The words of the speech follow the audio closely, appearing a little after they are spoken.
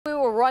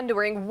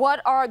wondering,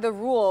 what are the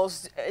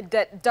rules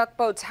that duck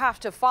boats have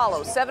to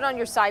follow? 7 on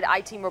your side,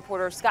 I-Team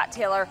reporter Scott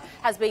Taylor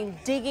has been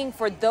digging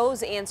for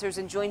those answers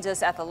and joins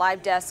us at the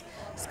live desk.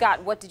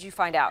 Scott, what did you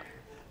find out?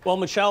 Well,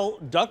 Michelle,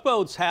 duck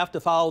boats have to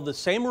follow the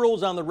same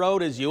rules on the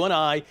road as you and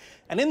I.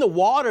 And in the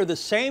water, the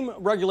same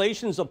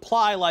regulations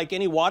apply like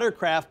any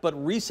watercraft,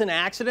 but recent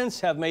accidents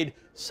have made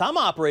some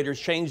operators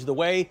change the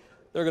way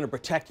they're going to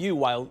protect you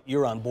while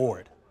you're on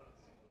board.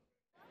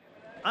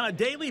 On a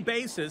daily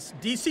basis,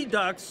 DC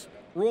Ducks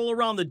roll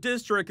around the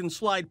district and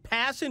slide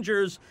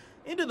passengers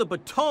into the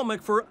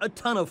Potomac for a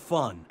ton of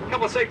fun. A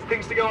couple of safety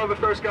things to go over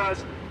first,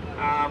 guys.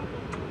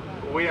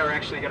 We are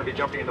actually going to be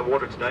jumping in the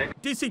water today.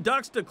 DC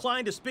Ducks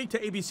declined to speak to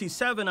ABC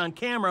 7 on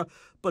camera,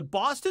 but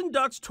Boston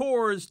Ducks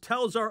Tours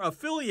tells our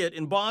affiliate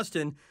in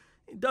Boston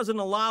it doesn't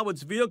allow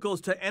its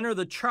vehicles to enter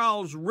the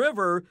Charles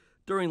River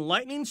during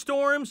lightning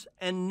storms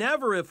and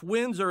never if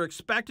winds are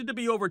expected to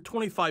be over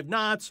 25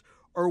 knots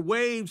or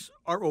waves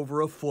are over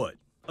a foot.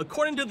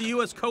 According to the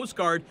U.S. Coast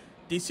Guard,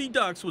 DC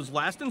Ducks was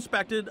last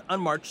inspected on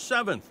March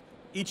 7th.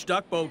 Each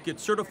duck boat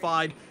gets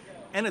certified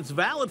and it's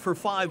valid for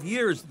 5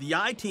 years. The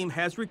I-Team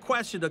has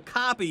requested a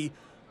copy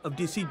of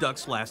DC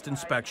Ducks' last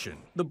inspection.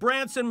 The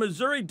Branson,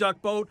 Missouri duck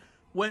boat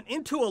went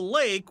into a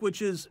lake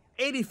which is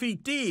 80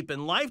 feet deep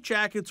and life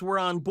jackets were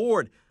on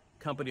board.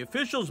 Company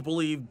officials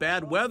believe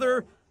bad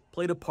weather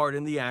played a part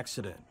in the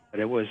accident.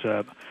 It was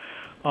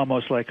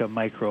almost like a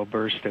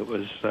microburst. It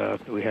was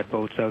we had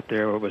boats out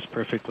there where it was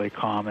perfectly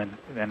calm, and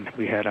then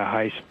we had a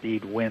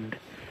high-speed wind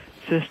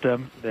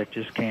system that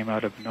just came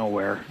out of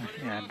nowhere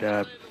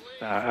and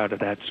out of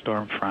that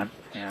storm front,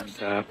 and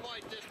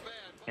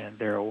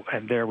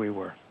there we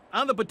were.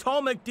 On the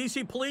Potomac,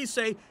 DC police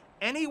say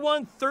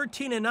anyone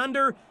 13 and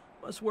under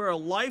must wear a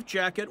life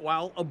jacket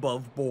while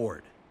above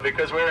board.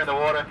 Because we're in the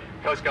water,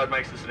 Coast Guard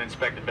makes us an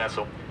inspected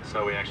vessel,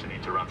 so we actually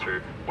need to run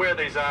through where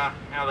these are,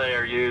 how they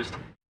are used.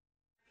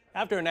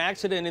 After an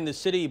accident in the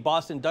city,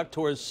 Boston Duck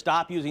Tours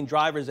stopped using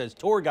drivers as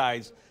tour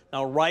guides.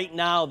 Now, right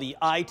now, the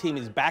I-Team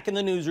is back in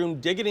the newsroom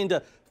digging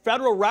into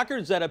federal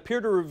records that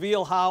appear to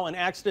reveal how an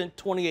accident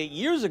 28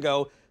 years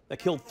ago that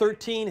killed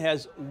 13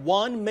 has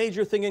one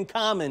major thing in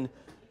common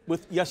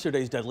with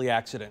yesterday's deadly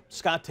accident.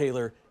 Scott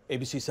Taylor,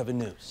 ABC 7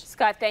 News.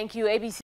 Scott, thank you. ABC